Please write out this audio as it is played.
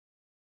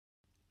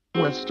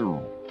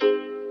Western.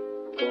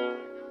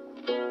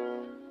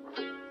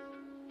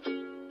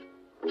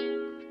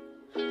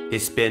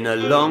 It's been a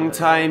long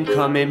time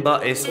coming,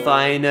 but it's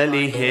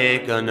finally here.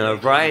 Gonna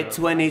ride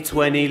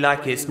 2020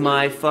 like it's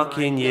my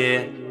fucking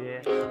year.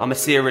 I'm a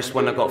serious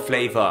one, I got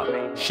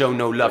flavour. Show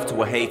no love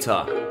to a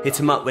hater. Hit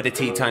him up with a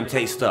tea time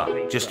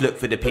taster. Just look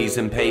for the peas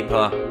and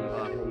paper.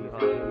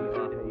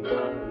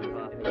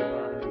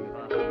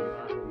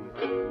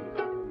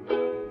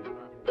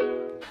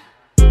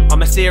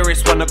 I'm a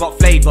serious one, I got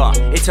flavour.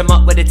 Hit 'em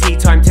up with a tea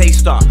time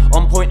taster.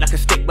 On point like a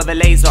stick with a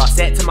laser.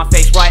 Say it to my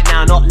face right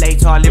now, not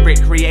later.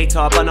 Lyric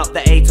creator, bun up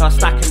the ATAR.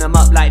 Stacking them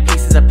up like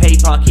pieces of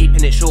paper.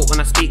 Keeping it short when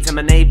I speak to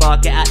my neighbour.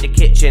 Get out the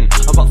kitchen,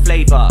 I got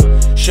flavour.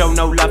 Show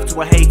no love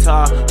to a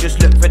hater.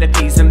 Just look for the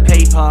peas and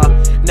paper.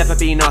 Never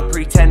been a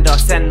pretender.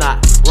 Send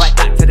that right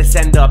back to the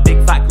sender.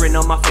 Big fat grin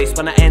on my face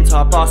when I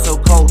enter. Bar so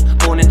cold,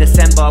 born in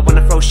December.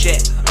 Wanna throw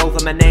shit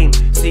over my name.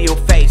 See your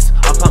face,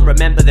 I can't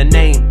remember the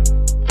name.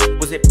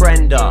 Was it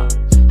Brenda?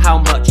 How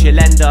much you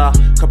lend her?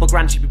 Couple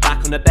grand, she be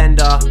back on the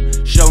bender.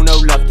 Show no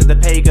love to the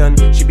pagan.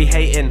 She be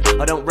hating,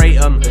 I don't rate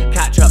 'em.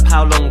 Catch up,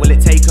 how long will it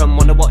take 'em?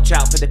 Wanna watch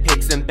out for the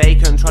pigs and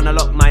bacon. Tryna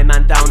lock my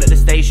man down at the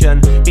station.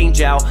 Been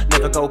jail,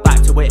 never go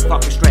back to it.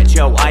 Fuck a stretch,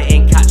 yo, I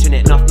ain't catching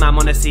it. Enough man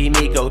wanna see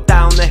me go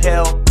down the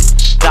hill.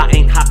 That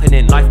ain't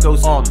happening, life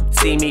goes on.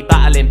 See me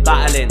battling,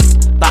 battling,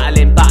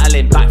 battling,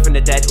 battling. Back from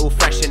the dead, all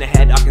fresh in the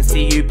head. I can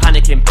see you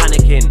panicking,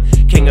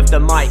 panicking. King of the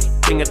mic,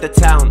 king of the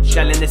town.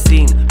 Shelling the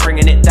scene,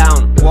 bringing it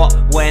down. What,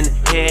 when,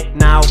 here,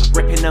 now.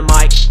 Ripping the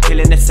mic,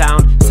 killing the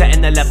sound.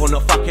 Setting the level,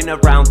 not fucking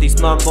around.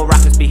 These mumble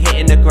rappers be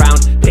hitting the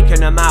ground. Picking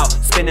them out,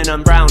 spinning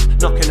them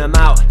round. Knocking them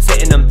out,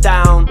 sitting them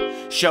down.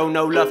 Show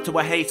no love to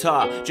a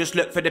hater. Just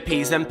look for the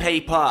peas and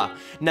paper.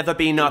 Never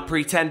been a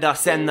pretender.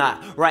 Send that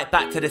right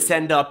back to the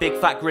sender. Big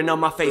fat grin on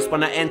my face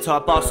when I enter.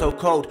 Bar so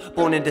cold,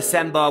 born in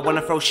December.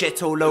 Wanna throw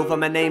shit all over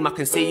my name. I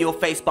can see your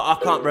face but I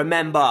can't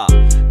remember.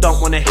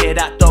 Don't wanna hear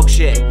that dog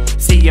shit.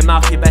 See your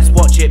mouth, you best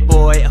watch it,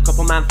 boy. A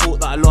couple man thought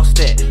that I lost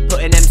it.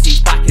 Putting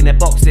MCs back in their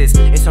boxes.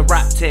 It's a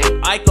rap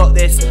thing, I got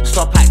this.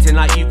 Stop acting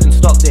like you can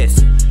stop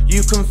this.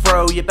 You can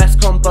throw your best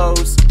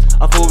combos,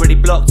 I've already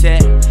blocked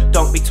it.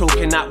 Don't be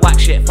talking that whack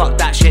shit, fuck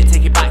that shit,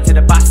 take it back to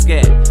the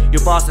basket.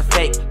 Your bars are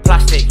fake,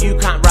 plastic, you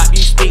can't rap,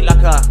 you speak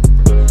like a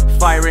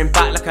firing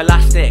back like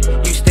elastic.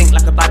 You stink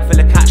like a bag full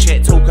of cat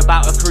shit. Talk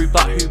about a crew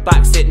but who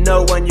backs it?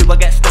 No one, you will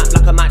get snapped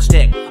like a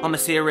matchstick. I'm a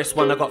serious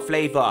one, I got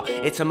flavour.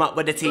 Hit 'em up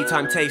with a tea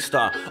time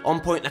taster. On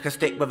point like a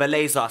stick with a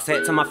laser. Say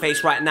it to my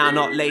face right now,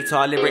 not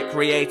later. Lyric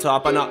creator,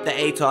 bun up the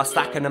ATAR.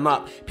 Stacking them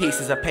up,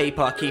 pieces of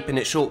paper. Keeping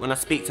it short when I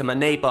speak to my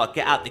neighbour.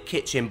 Get out the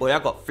kitchen, boy, I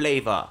got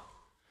flavour.